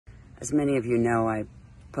As many of you know, I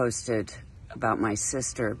posted about my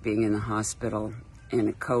sister being in the hospital in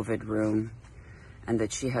a COVID room and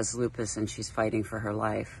that she has lupus and she's fighting for her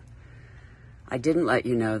life. I didn't let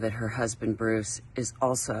you know that her husband, Bruce, is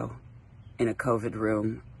also in a COVID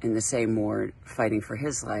room in the same ward fighting for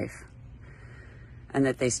his life, and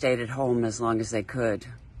that they stayed at home as long as they could.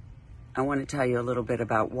 I want to tell you a little bit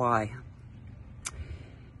about why.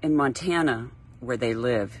 In Montana, where they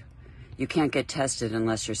live, you can't get tested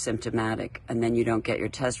unless you're symptomatic, and then you don't get your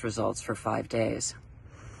test results for 5 days.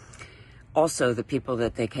 Also, the people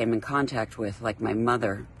that they came in contact with, like my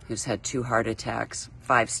mother, who's had 2 heart attacks,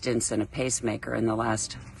 5 stints and a pacemaker in the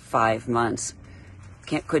last 5 months,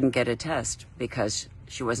 couldn't get a test because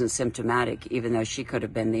she wasn't symptomatic, even though she could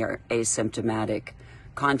have been the asymptomatic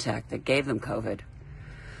contact that gave them COVID.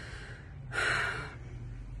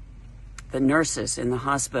 The nurses in the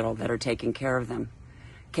hospital that are taking care of them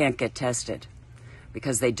can't get tested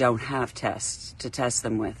because they don't have tests to test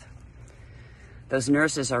them with. Those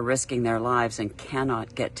nurses are risking their lives and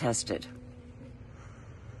cannot get tested.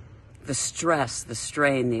 The stress, the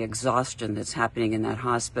strain, the exhaustion that's happening in that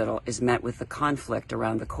hospital is met with the conflict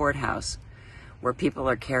around the courthouse, where people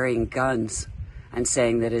are carrying guns and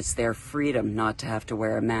saying that it's their freedom not to have to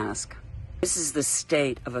wear a mask. This is the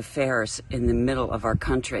state of affairs in the middle of our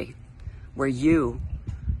country, where you,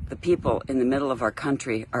 the people in the middle of our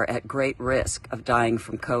country, are at great risk of dying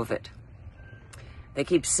from COVID. They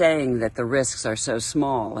keep saying that the risks are so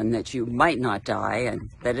small and that you might not die and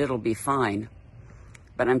that it'll be fine.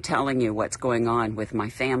 But I'm telling you what's going on with my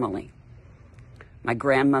family. My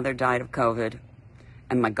grandmother died of COVID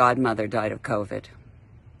and my godmother died of COVID.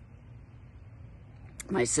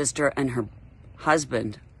 My sister and her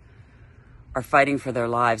husband are fighting for their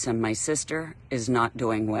lives, and my sister is not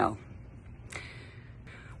doing well.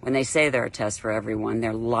 When they say there are tests for everyone,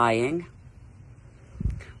 they're lying.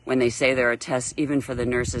 When they say there are tests even for the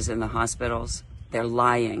nurses in the hospitals, they're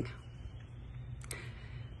lying.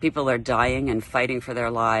 People are dying and fighting for their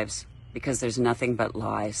lives because there's nothing but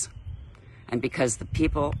lies. And because the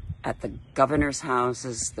people at the governor's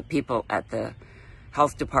houses, the people at the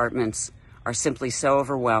health departments are simply so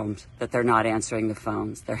overwhelmed that they're not answering the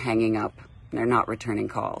phones, they're hanging up, and they're not returning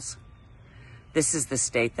calls. This is the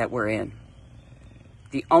state that we're in.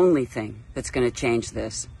 The only thing that's going to change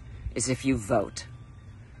this is if you vote.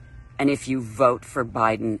 And if you vote for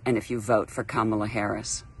Biden and if you vote for Kamala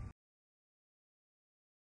Harris.